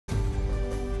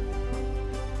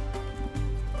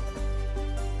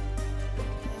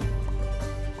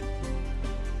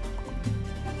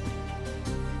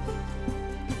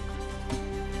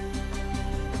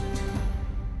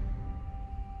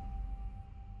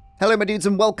Hello my dudes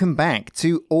and welcome back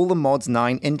to All the Mods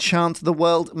 9 Enchant the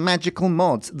World Magical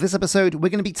Mods. This episode we're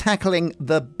going to be tackling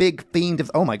the big fiend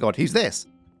of... Oh my god, who's this?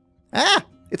 Ah!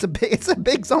 It's a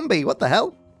big zombie, what the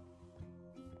hell?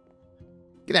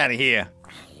 Get out of here.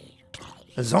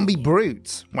 A zombie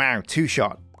brute. Wow,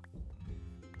 two-shot.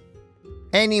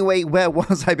 Anyway, where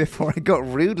was I before I got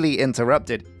rudely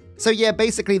interrupted? So yeah,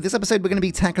 basically this episode we're going to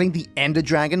be tackling the Ender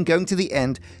Dragon, going to the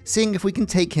end, seeing if we can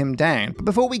take him down. But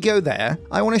before we go there,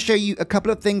 I want to show you a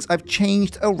couple of things I've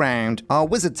changed around our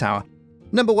wizard tower.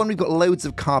 Number one, we've got loads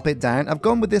of carpet down. I've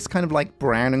gone with this kind of like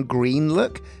brown and green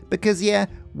look, because yeah,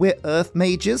 we're earth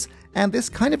mages, and this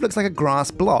kind of looks like a grass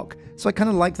block, so I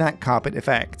kind of like that carpet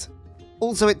effect.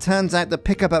 Also, it turns out the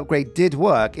pickup upgrade did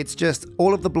work, it's just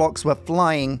all of the blocks were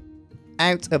flying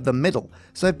out of the middle.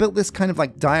 So I built this kind of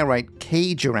like diorite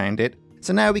cage around it.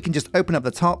 So now we can just open up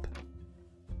the top,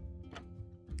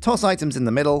 toss items in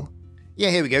the middle.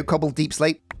 Yeah, here we go, cobbled deep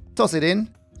slate. Toss it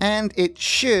in, and it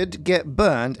should get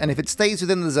burned. And if it stays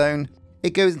within the zone,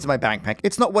 it goes into my backpack.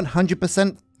 It's not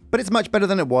 100%, but it's much better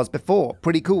than it was before.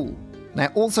 Pretty cool. Now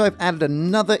also I've added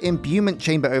another imbuement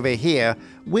chamber over here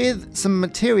with some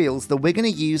materials that we're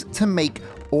going to use to make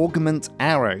augment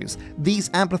arrows. These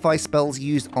amplify spells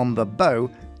used on the bow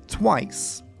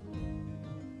twice.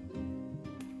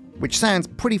 Which sounds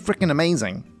pretty freaking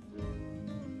amazing.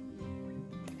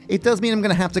 It does mean I'm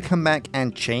going to have to come back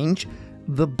and change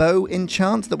the bow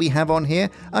enchant that we have on here.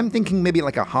 I'm thinking maybe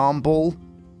like a harm ball.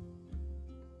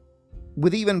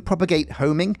 With even propagate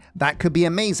homing, that could be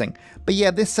amazing. But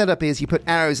yeah, this setup is you put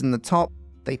arrows in the top,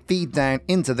 they feed down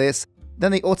into this,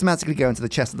 then they automatically go into the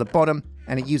chest at the bottom,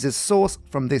 and it uses source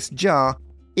from this jar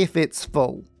if it's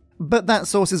full. But that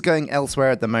source is going elsewhere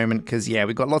at the moment, because yeah,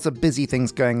 we've got lots of busy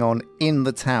things going on in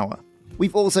the tower.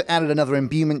 We've also added another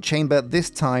imbuement chamber, this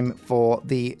time for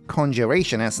the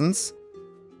conjuration essence.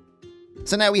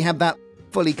 So now we have that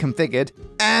fully configured,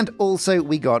 and also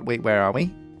we got, wait, where are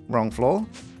we? Wrong floor.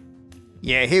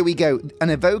 Yeah, here we go,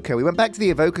 an evoker. We went back to the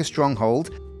evoker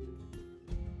stronghold,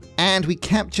 and we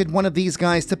captured one of these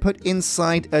guys to put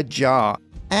inside a jar.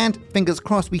 And fingers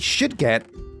crossed, we should get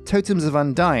totems of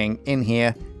undying in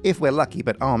here if we're lucky.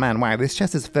 But oh man, wow, this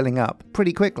chest is filling up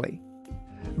pretty quickly.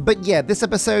 But yeah, this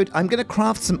episode, I'm going to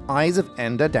craft some Eyes of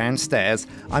Ender downstairs.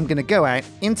 I'm going to go out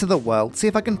into the world, see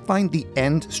if I can find the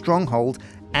End stronghold,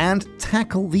 and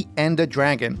tackle the Ender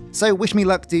Dragon. So wish me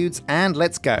luck, dudes, and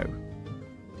let's go.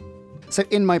 So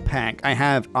in my pack, I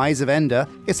have Eyes of Ender,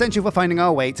 essential for finding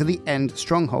our way to the End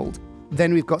stronghold.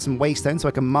 Then we've got some waystone so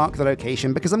I can mark the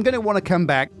location, because I'm going to want to come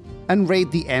back and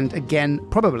raid the End again,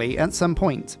 probably at some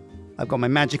point. I've got my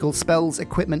magical spells,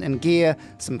 equipment and gear,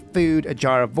 some food, a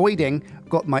jar of voiding. I've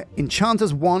got my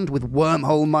enchanter's wand with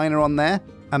wormhole miner on there.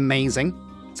 Amazing.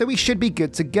 So we should be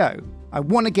good to go. I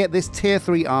want to get this tier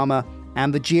 3 armor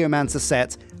and the Geomancer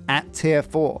set at tier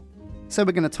 4. So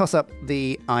we're going to toss up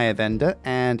the Eye of Ender,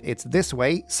 and it's this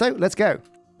way, so let's go.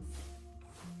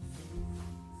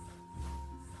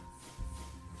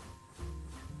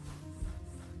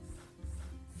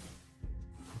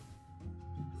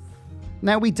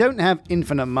 Now we don't have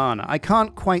infinite mana. I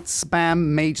can't quite spam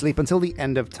Mage Leap until the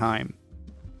end of time.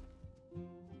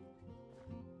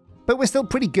 But we're still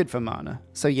pretty good for mana.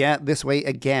 So yeah, this way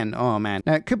again. Oh man.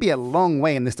 Now it could be a long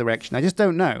way in this direction. I just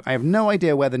don't know. I have no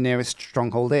idea where the nearest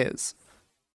stronghold is.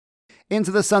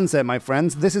 Into the sunset, my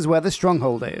friends. This is where the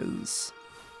stronghold is.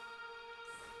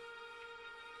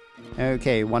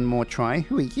 Okay, one more try.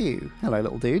 Who are you? Hello,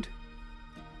 little dude.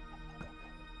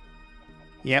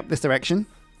 Yep, this direction.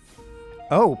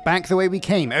 Oh, back the way we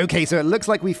came. Okay, so it looks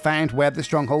like we found where the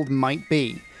stronghold might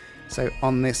be. So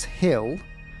on this hill,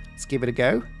 let's give it a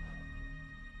go.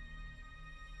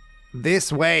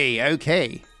 This way,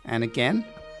 okay. And again.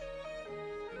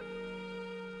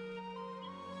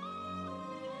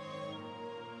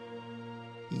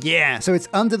 Yeah, so it's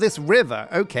under this river.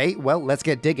 Okay, well, let's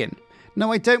get digging.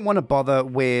 No, I don't want to bother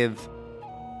with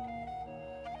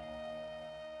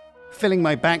filling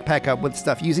my backpack up with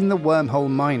stuff using the wormhole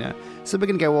miner. So we're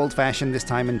going to go old-fashioned this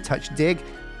time and touch dig.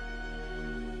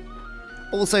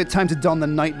 Also, time to don the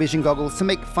night vision goggles to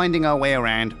make finding our way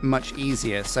around much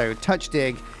easier. So touch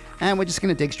dig, and we're just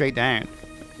going to dig straight down.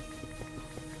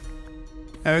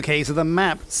 Okay, so the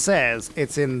map says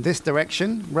it's in this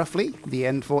direction, roughly, the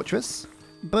End Fortress.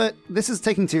 But this is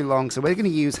taking too long, so we're going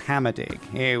to use hammer dig.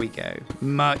 Here we go.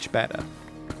 Much better.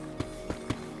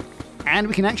 And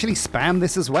we can actually spam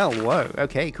this as well. Whoa,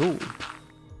 okay, cool.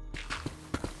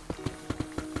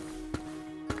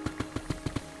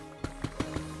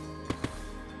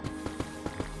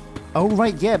 Oh,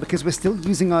 right, yeah, because we're still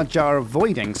using our jar of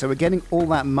voiding, so we're getting all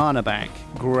that mana back.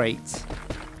 Great.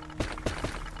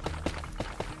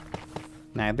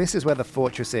 Now, this is where the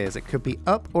fortress is. It could be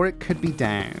up or it could be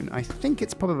down. I think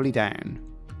it's probably down.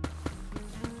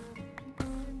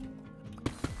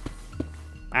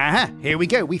 Aha! Here we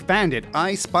go. We found it.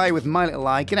 I spy with my little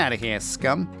eye. Get out of here,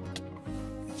 scum.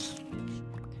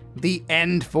 The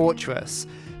End Fortress.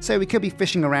 So we could be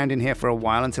fishing around in here for a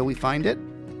while until we find it.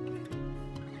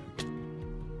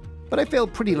 But I feel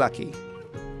pretty lucky.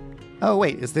 Oh,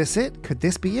 wait. Is this it? Could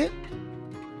this be it?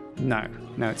 No.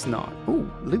 No, it's not. Ooh,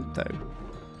 loot, though.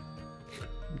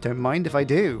 Don't mind if I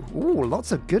do. Ooh,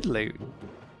 lots of good loot.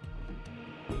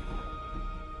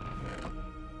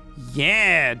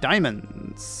 Yeah,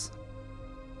 diamonds.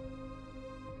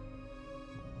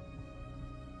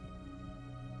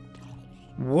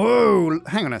 Whoa,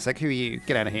 hang on a sec, who are you?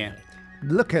 Get out of here.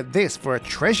 Look at this for a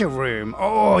treasure room.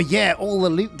 Oh yeah, all the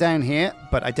loot down here,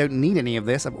 but I don't need any of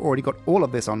this. I've already got all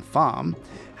of this on farm.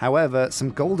 However, some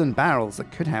golden barrels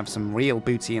that could have some real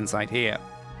booty inside here.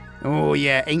 Oh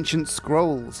yeah, ancient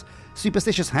scrolls,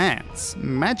 superstitious hats,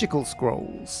 magical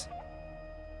scrolls.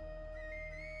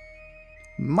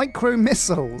 Micro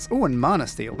missiles. Oh, and mana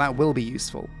steel. That will be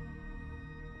useful.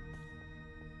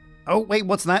 Oh, wait,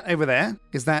 what's that over there?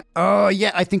 Is that... Oh,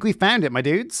 yeah, I think we found it, my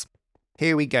dudes.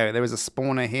 Here we go. There is a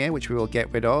spawner here, which we will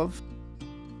get rid of.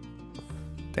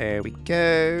 There we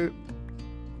go.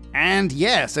 And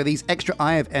yeah, so these extra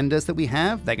Eye of Enders that we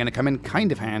have, they're going to come in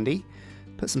kind of handy.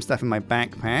 Put some stuff in my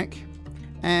backpack.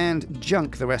 And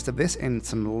junk the rest of this in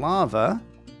some lava.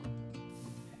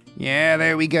 Yeah,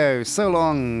 there we go. So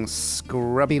long,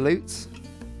 scrubby loot.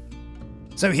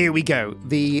 So here we go.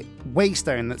 The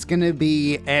waystone that's going to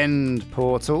be End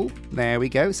Portal. There we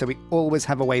go. So we always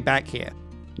have a way back here.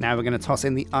 Now we're going to toss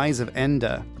in the Eyes of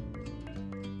Ender.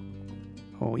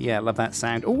 Oh yeah, love that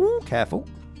sound. Oh, careful.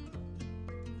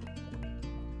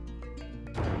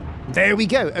 There we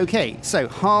go. Okay, so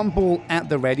Harm Ball at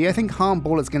the ready. I think Harm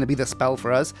Ball is going to be the spell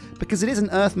for us because it is an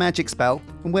Earth magic spell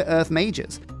and we're Earth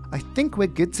mages. I think we're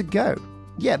good to go.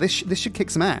 Yeah, this should kick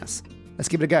some ass. Let's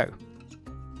give it a go.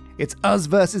 It's us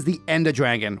versus the Ender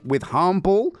Dragon with Harm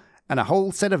Ball and a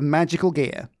whole set of magical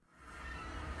gear.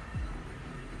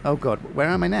 Oh god, where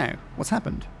am I now? What's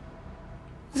happened?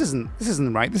 This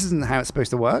isn't right. This isn't how it's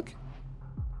supposed to work.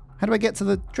 How do I get to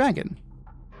the dragon?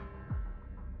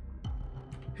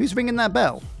 Who's ringing that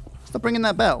bell? Stop ringing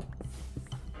that bell.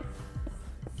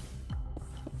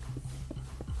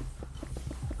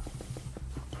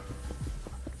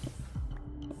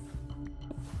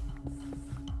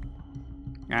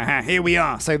 Aha, here we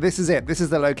are. So this is it. This is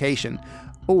the location.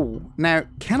 Oh, now,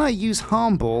 can I use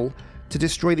Harm Ball to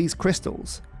destroy these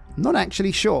crystals? I'm not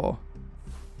actually sure.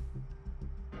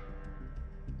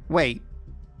 Wait.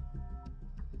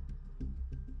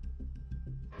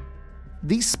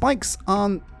 These spikes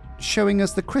aren't showing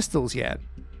us the crystals yet.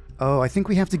 Oh, I think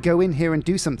we have to go in here and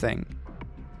do something.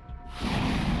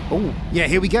 Oh, yeah,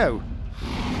 here we go.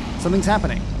 Something's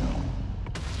happening.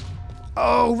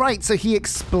 Oh, right, so he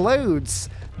explodes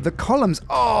the columns.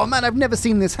 Oh, man, I've never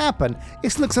seen this happen.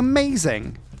 This looks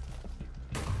amazing.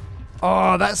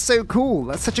 Oh, that's so cool.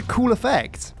 That's such a cool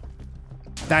effect.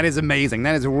 That is amazing.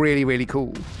 That is really, really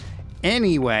cool.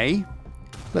 Anyway,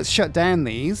 let's shut down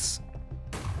these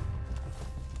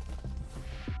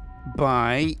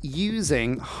by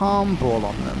using Harm Ball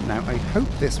on them. Now, I hope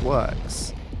this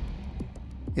works.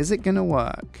 Is it going to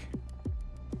work?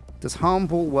 Does Harm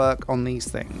Ball work on these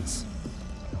things?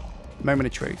 Moment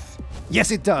of truth.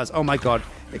 Yes, it does. Oh my god.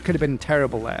 It could have been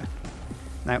terrible there.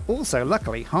 Now, also,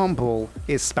 luckily, Harm Ball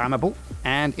is spammable,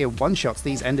 and it one-shots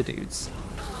these Ender dudes.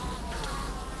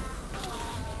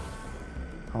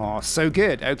 Oh, so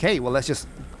good. Okay, well, let's just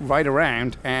ride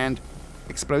around and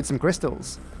explode some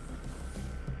crystals.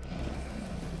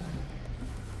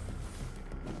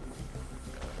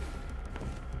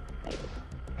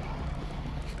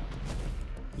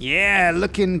 Yeah,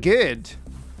 looking good.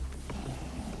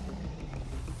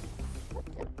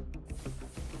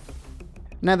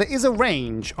 Now, there is a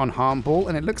range on Harm Ball,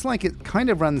 and it looks like it kind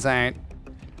of runs out.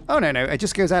 Oh, no, it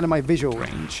just goes out of my visual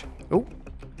range. Oh,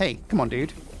 hey, come on,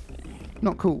 dude.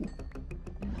 Not cool.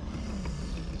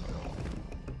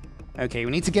 Okay, we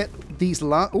need to get these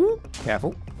ooh,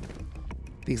 careful.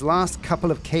 These last couple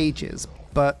of cages,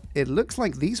 but it looks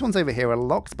like these ones over here are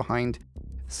locked behind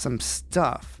some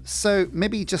stuff. So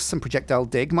maybe just some projectile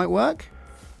dig might work.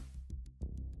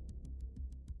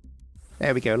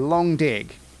 There we go, long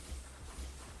dig.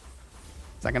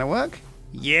 Is that going to work?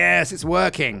 Yes, it's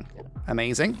working.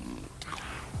 Amazing.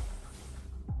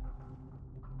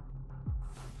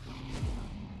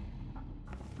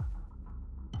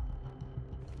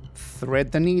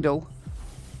 Thread the needle.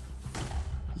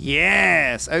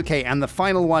 Yes! Okay, and the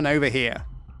final one over here.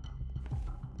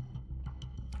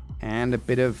 And a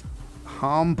bit of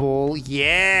harm ball.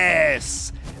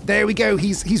 Yes! There we go.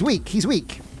 He's weak. He's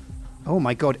weak. Oh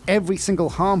my god, every single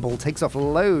harm ball takes off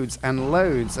loads and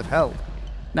loads of health.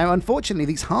 Now, unfortunately,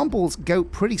 these harm balls go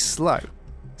pretty slow.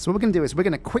 So what we're going to do is we're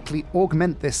going to quickly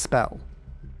augment this spell.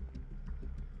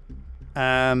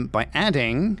 By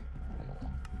adding...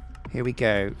 Here we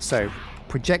go. So,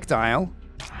 projectile.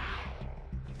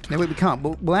 No, wait, we can't.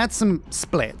 We'll add some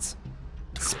split.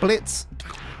 Split.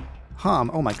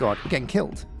 Harm. Oh my god, we're getting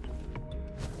killed.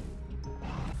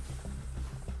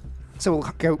 So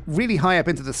we'll go really high up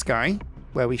into the sky,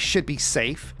 where we should be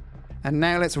safe. And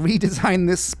now let's redesign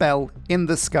this spell in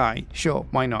the sky. Sure,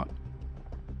 why not?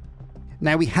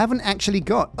 Now we haven't actually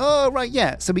got... Oh, right,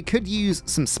 yeah. So we could use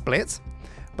some split,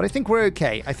 but I think we're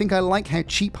okay. I think I like how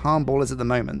cheap harm ball is at the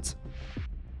moment.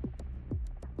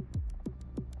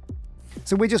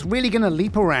 So we're just really going to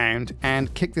leap around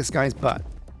and kick this guy's butt.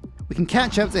 We can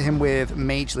catch up to him with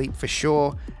Mage Leap for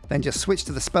sure, then just switch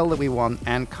to the spell that we want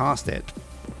and cast it.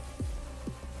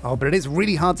 Oh, but it is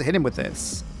really hard to hit him with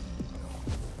this.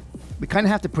 We kind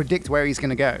of have to predict where he's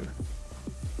going to go.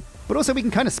 But also we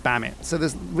can kind of spam it, so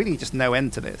there's really just no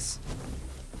end to this.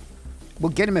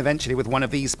 We'll get him eventually with one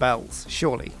of these spells,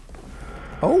 surely.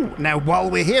 Oh, now while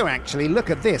we're here actually, look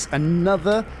at this,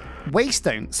 another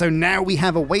Waystone. So now we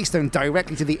have a Waystone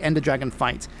directly to the Ender Dragon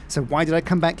fight. So why did I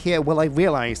come back here? Well, I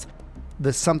realized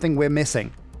there's something we're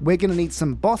missing. We're going to need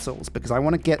some bottles because I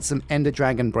want to get some Ender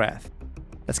Dragon breath.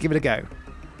 Let's give it a go.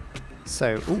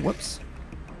 So, oh, whoops.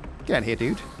 Get out of here,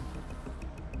 dude.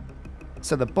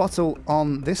 So the bottle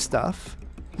on this stuff.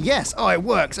 Yes, oh, it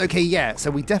works. Okay, yeah,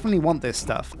 so we definitely want this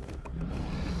stuff.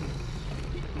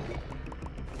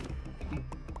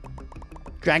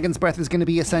 Dragon's breath is going to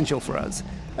be essential for us.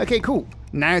 Okay, cool.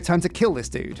 Now time to kill this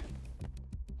dude.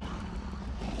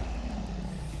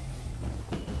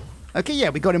 Okay, yeah,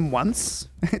 we got him once.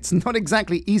 It's not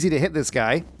exactly easy to hit this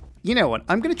guy. You know what?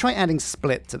 I'm going to try adding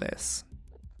split to this.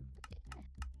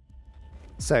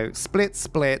 So, split,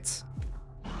 split,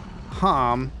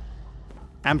 harm,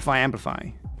 amplify, amplify.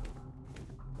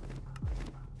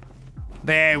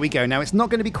 There we go. Now, it's not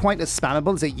going to be quite as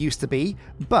spammable as it used to be,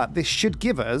 but this should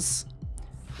give us...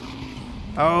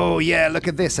 Oh, yeah, look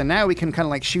at this. And now we can kind of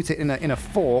like shoot it in a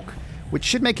fork, which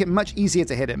should make it much easier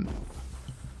to hit him.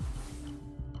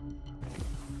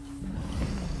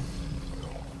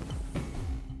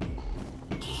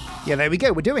 Yeah, there we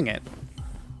go. We're doing it.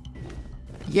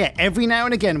 Yeah, every now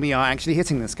and again we are actually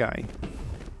hitting this guy.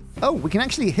 Oh, we can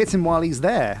actually hit him while he's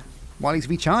there, while he's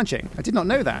recharging. I did not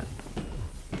know that.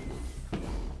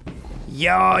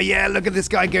 Yeah, look at this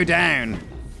guy go down.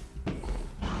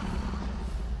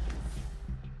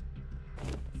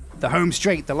 The home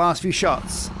straight, the last few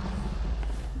shots.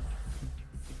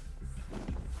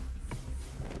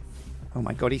 Oh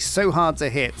my god, he's so hard to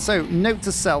hit. So, note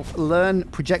to self, learn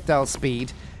projectile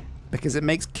speed, because it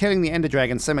makes killing the Ender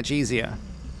Dragon so much easier.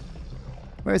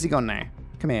 Where has he gone now?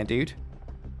 Come here, dude.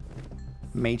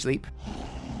 Mage Leap.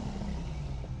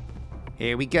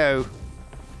 Here we go.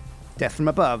 Death from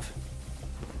above.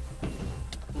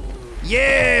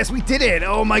 Yes, we did it!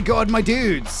 Oh my god, my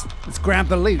dudes! Let's grab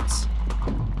the loot.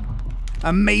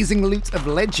 Amazing loot of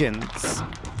legends.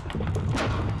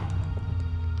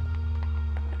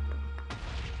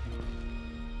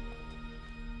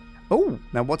 Oh,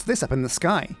 now what's this up in the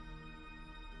sky?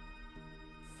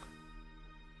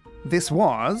 This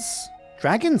was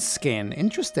dragon skin.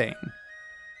 Interesting.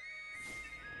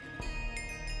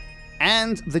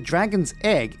 And the dragon's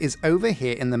egg is over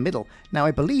here in the middle. Now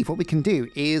I believe what we can do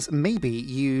is maybe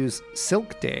use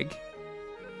Silk Dig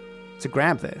to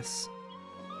grab this.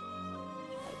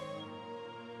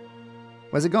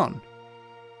 Where's it gone?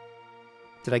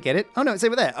 Did I get it? Oh no, it's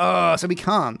over there. Oh, so we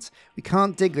can't. We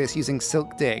can't dig this using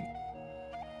Silk Dig.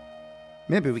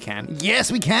 Maybe we can.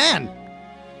 Yes, we can!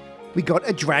 We got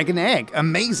a dragon egg.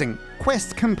 Amazing.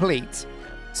 Quest complete.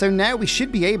 So now we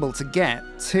should be able to get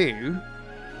to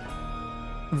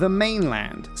the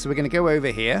mainland. So we're going to go over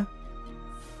here.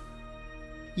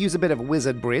 Use a bit of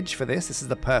wizard bridge for this. This is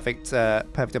the perfect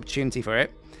opportunity for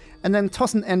it. And then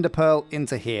toss an ender pearl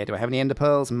into here. Do I have any ender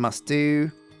pearls? Must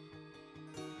do.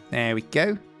 There we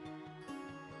go.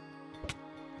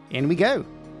 In we go.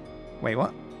 Wait,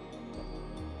 what?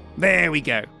 There we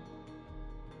go.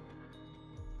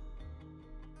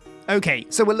 Okay,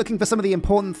 so we're looking for some of the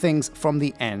important things from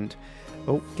the end.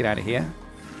 Oh, get out of here.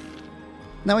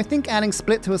 Now I think adding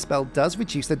split to a spell does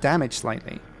reduce the damage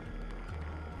slightly.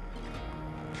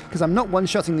 Because I'm not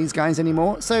one-shotting these guys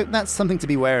anymore, so that's something to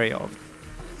be wary of.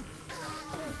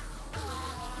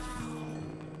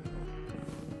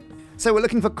 So we're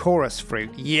looking for chorus fruit.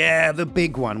 Yeah, the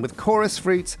big one. With chorus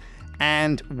fruit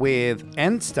And with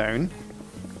endstone,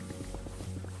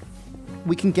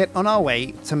 we can get on our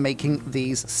way to making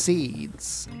these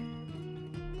seeds.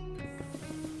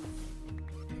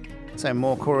 So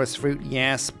more chorus fruit,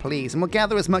 yes, please. And we'll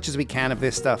gather as much as we can of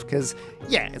this stuff, because,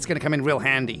 yeah, it's going to come in real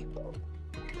handy.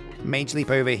 Mage Leap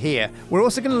over here. We're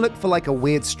also going to look for, like, a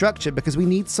weird structure, because we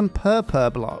need some purpur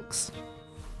blocks.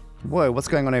 Whoa, what's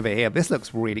going on over here? This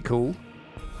looks really cool.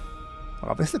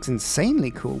 Oh, this looks insanely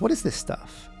cool. What is this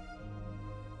stuff?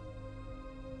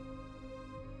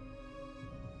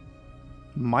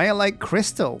 Myelite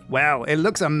crystal. Wow, it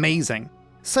looks amazing.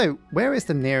 So, where is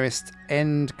the nearest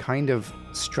end kind of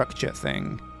structure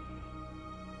thing?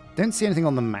 Don't see anything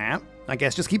on the map. I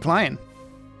guess just keep flying.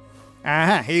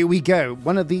 Aha, here we go.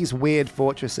 One of these weird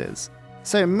fortresses.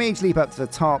 So, Mage Leap up to the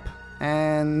top,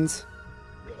 and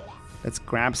let's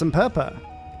grab some purpur.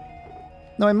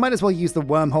 Now, I might as well use the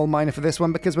wormhole miner for this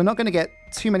one, because we're not going to get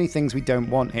too many things we don't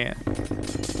want here.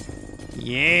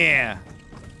 Yeah.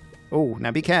 Oh,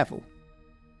 now be careful.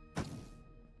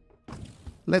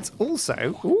 Let's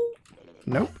also... Ooh,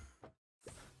 nope.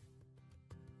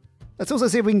 Let's also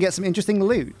see if we can get some interesting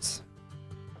loot.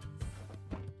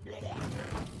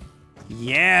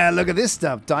 Yeah, look at this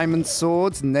stuff. Diamond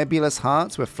swords, nebulous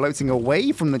hearts. We're floating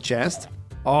away from the chest.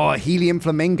 Oh, helium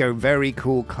flamingo. Very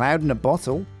cool. Cloud in a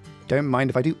bottle. Don't mind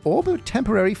if I do orb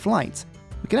temporary flight.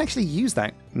 We can actually use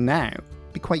that now.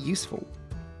 Be quite useful.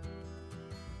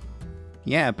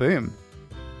 Yeah, boom.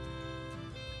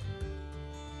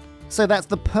 So that's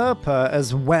the purpur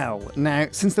as well. Now,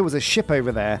 since there was a ship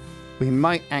over there, we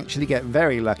might actually get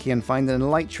very lucky and find an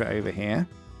elytra over here.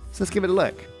 So let's give it a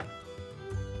look.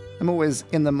 I'm always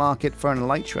in the market for an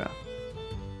elytra.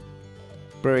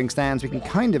 Brewing stands we can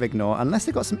kind of ignore, unless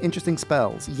they've got some interesting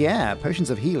spells. Yeah, potions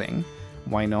of healing.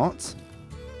 Why not?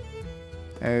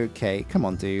 Okay, come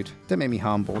on, dude. Don't make me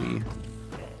harmball you.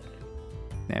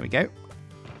 There we go.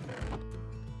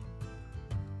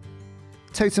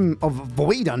 Totem of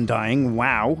Void Undying,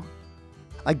 wow.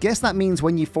 I guess that means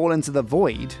when you fall into the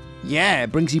void, yeah,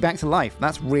 it brings you back to life.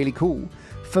 That's really cool.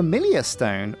 Familiar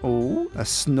Stone, ooh, a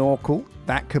snorkel.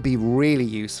 That could be really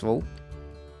useful.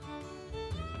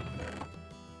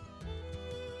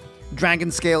 Dragon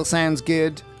Scale sounds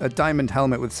good. A diamond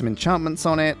helmet with some enchantments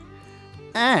on it.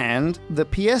 And the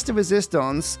pièce de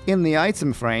résistance in the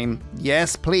item frame,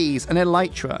 yes please, an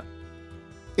elytra.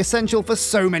 Essential for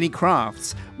so many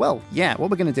crafts. Well, yeah,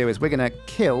 what we're going to do is we're going to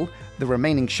kill the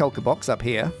remaining shulker box up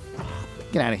here.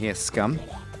 Get out of here, scum.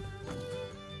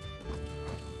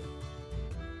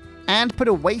 And put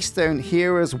a waystone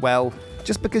here as well,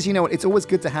 just because, you know what, it's always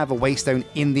good to have a waystone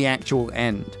in the actual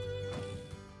end.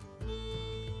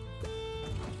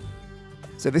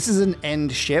 So this is an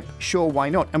end ship, sure, why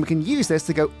not? And we can use this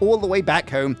to go all the way back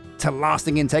home to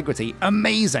lasting integrity.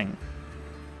 Amazing!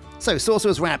 So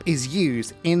Sorcerer's Wrap is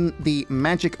used in the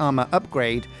magic armor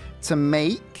upgrade to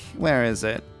make... where is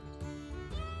it?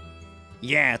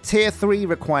 Yeah, tier 3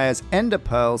 requires ender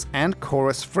pearls and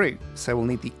chorus fruit. So we'll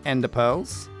need the ender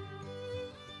pearls.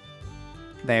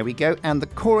 There we go. And the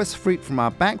chorus fruit from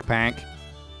our backpack,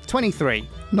 23.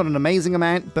 Not an amazing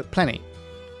amount, but plenty.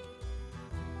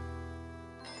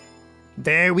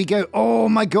 There we go. Oh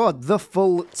my god, the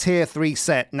full tier 3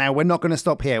 set. Now, we're not going to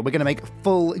stop here. We're going to make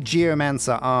full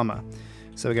Geomancer armor.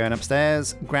 So we're going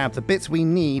upstairs, grab the bits we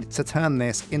need to turn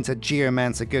this into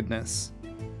Geomancer goodness.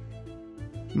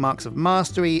 Marks of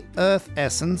Mastery, Earth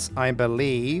Essence, I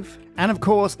believe. And of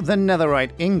course, the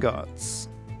Netherite Ingots.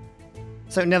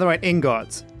 So Netherite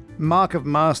Ingots, Mark of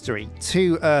Mastery,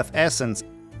 2 Earth Essence.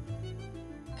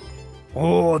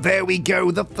 Oh, there we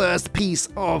go, the first piece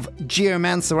of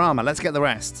Geomancer armor. Let's get the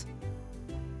rest.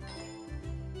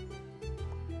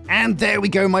 And there we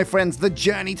go, my friends. The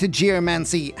journey to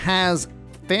Geomancy has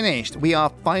finished. We are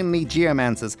finally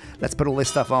Geomancers. Let's put all this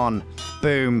stuff on.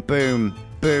 Boom, boom,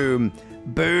 boom,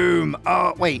 boom.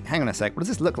 Oh, wait, hang on a sec. What does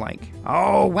this look like?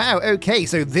 Oh, wow. Okay,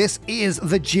 so this is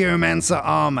the Geomancer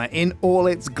armor in all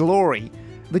its glory.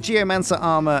 The Geomancer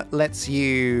armor lets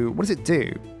you... what does it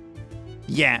do?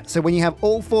 Yeah, so when you have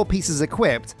all 4 pieces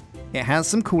equipped, it has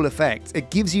some cool effects.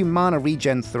 It gives you mana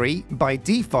regen 3 by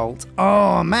default.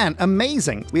 Oh man,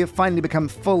 amazing! We have finally become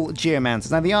full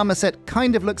Geomancers. Now the armor set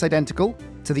kind of looks identical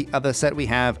to the other set we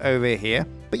have over here,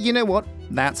 but you know what?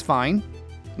 That's fine.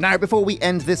 Now before we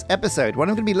end this episode, what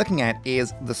I'm going to be looking at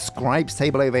is the scribes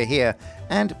table over here,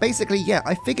 and basically, yeah,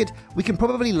 I figured we can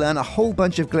probably learn a whole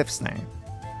bunch of glyphs now.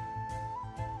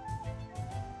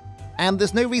 And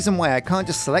there's no reason why I can't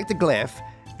just select a glyph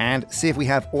and see if we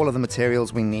have all of the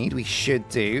materials we need. We should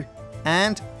do.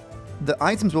 And the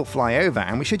items will fly over,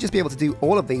 and we should just be able to do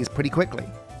all of these pretty quickly.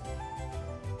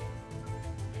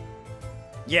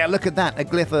 Yeah, look at that. A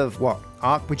glyph of what?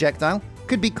 Arc projectile?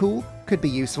 Could be cool, could be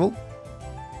useful.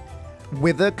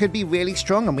 Wither could be really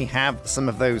strong, and we have some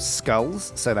of those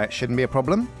skulls, so that shouldn't be a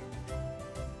problem.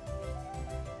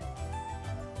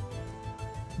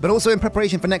 But also in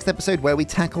preparation for next episode where we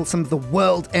tackle some of the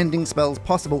world-ending spells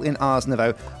possible in Ars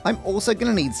Nouveau, I'm also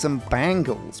going to need some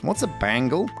bangles. What's a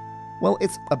bangle? Well,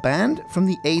 it's a band from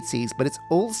the 80s, but it's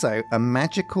also a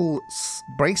magical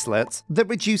bracelet that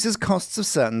reduces costs of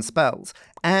certain spells.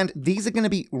 And these are going to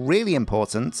be really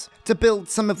important to build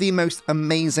some of the most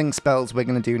amazing spells we're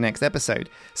going to do next episode.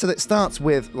 So that starts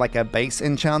with like a base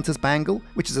enchanter's bangle,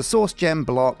 which is a source gem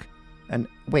block, and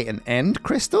wait, an end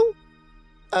crystal?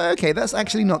 Okay, that's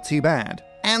actually not too bad.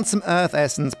 And some earth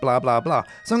essence, blah blah blah.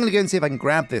 So I'm going to go and see if I can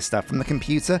grab this stuff from the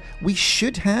computer. We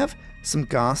should have some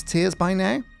ghast tears by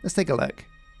now. Let's take a look.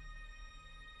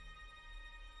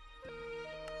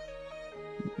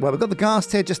 Well, we've got the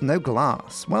ghast tear, just no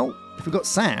glass. Well, if we've got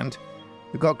sand,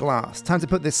 we've got glass. Time to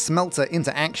put this smelter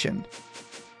into action.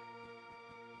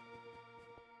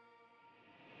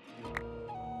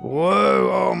 Whoa,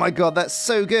 oh my god, that's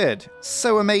so good.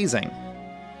 So amazing.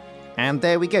 And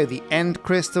there we go, the end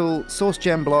crystal, source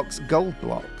gem blocks, gold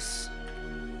blocks.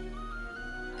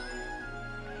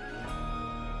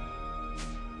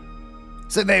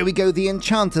 So there we go, the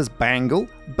enchanter's bangle,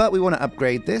 but we want to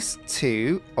upgrade this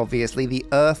to, obviously, the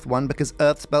earth one, because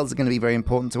earth spells are going to be very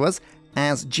important to us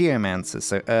as geomancers,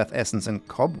 so earth essence and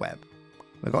cobweb.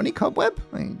 We got any cobweb?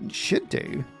 I should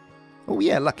do. Oh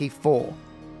yeah, lucky 4.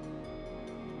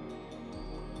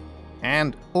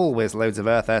 And always loads of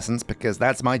earth essence, because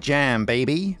that's my jam,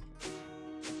 baby.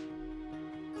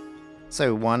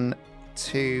 So 1,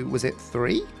 2, was it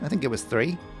 3? I think it was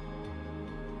 3.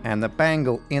 And the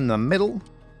bangle in the middle.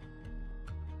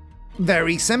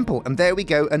 Very simple, and there we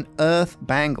go, an earth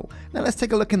bangle. Now let's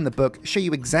take a look in the book, show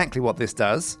you exactly what this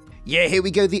does. Yeah, here we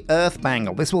go, the earth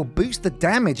bangle. This will boost the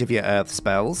damage of your earth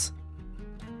spells.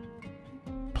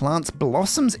 Plants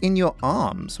blossoms in your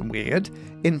arms, weird.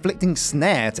 Inflicting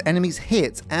snare to enemies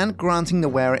hit and granting the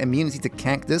wearer immunity to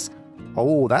cactus.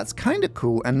 Oh, that's kinda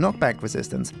cool, and knockback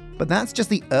resistance. But that's just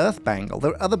the earth bangle.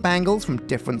 There are other bangles from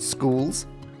different schools.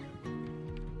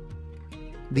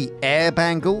 The air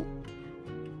bangle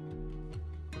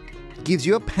gives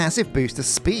you a passive boost to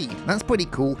speed. That's pretty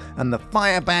cool. And the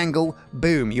fire bangle,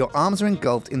 boom, your arms are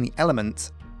engulfed in the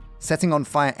element, setting on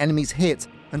fire enemies hit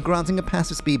and granting a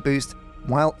passive speed boost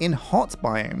while in hot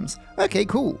biomes. Okay,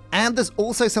 cool. And there's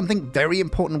also something very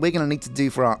important we're going to need to do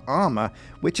for our armor,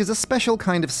 which is a special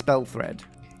kind of spell thread.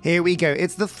 Here we go,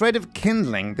 it's the thread of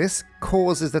kindling. This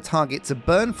causes the target to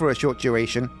burn for a short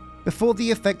duration before the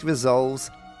effect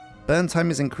resolves. Burn time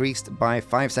is increased by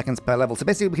 5 seconds per level. So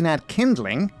basically we can add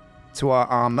kindling to our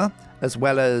armor, as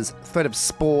well as thread of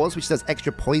spores, which does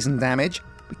extra poison damage.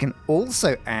 We can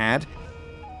also add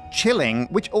chilling,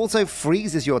 which also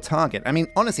freezes your target. I mean,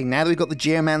 honestly, now that we've got the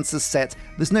Geomancer set,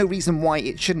 there's no reason why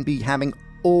it shouldn't be having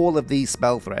all of these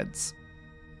spell threads.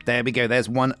 There we go, there's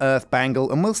one earth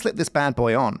bangle, and we'll slip this bad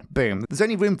boy on. Boom. There's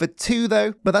only room for 2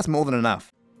 though, but that's more than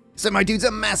enough. So my dudes,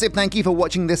 a massive thank you for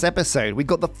watching this episode. We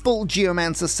got the full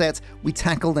Geomancer set, we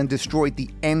tackled and destroyed the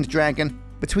End Dragon.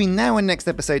 Between now and next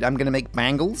episode, I'm going to make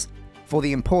bangles for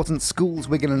the important schools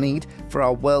we're going to need for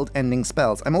our world-ending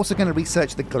spells. I'm also going to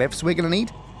research the glyphs we're going to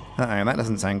need. Uh-oh, that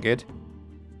doesn't sound good.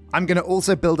 I'm going to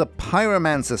also build a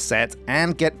Pyromancer set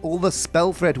and get all the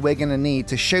spell thread we're going to need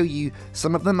to show you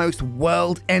some of the most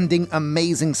world-ending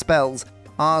amazing spells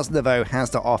Ars Nouveau has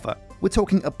to offer. We're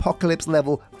talking apocalypse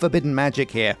level forbidden magic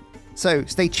here. So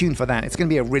stay tuned for that, it's going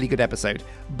to be a really good episode.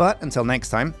 But until next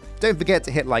time, don't forget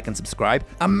to hit like and subscribe.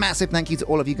 A massive thank you to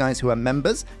all of you guys who are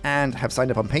members and have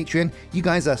signed up on Patreon. You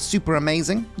guys are super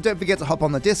amazing. Don't forget to hop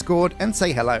on the Discord and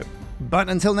say hello. But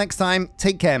until next time,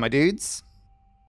 take care, my dudes.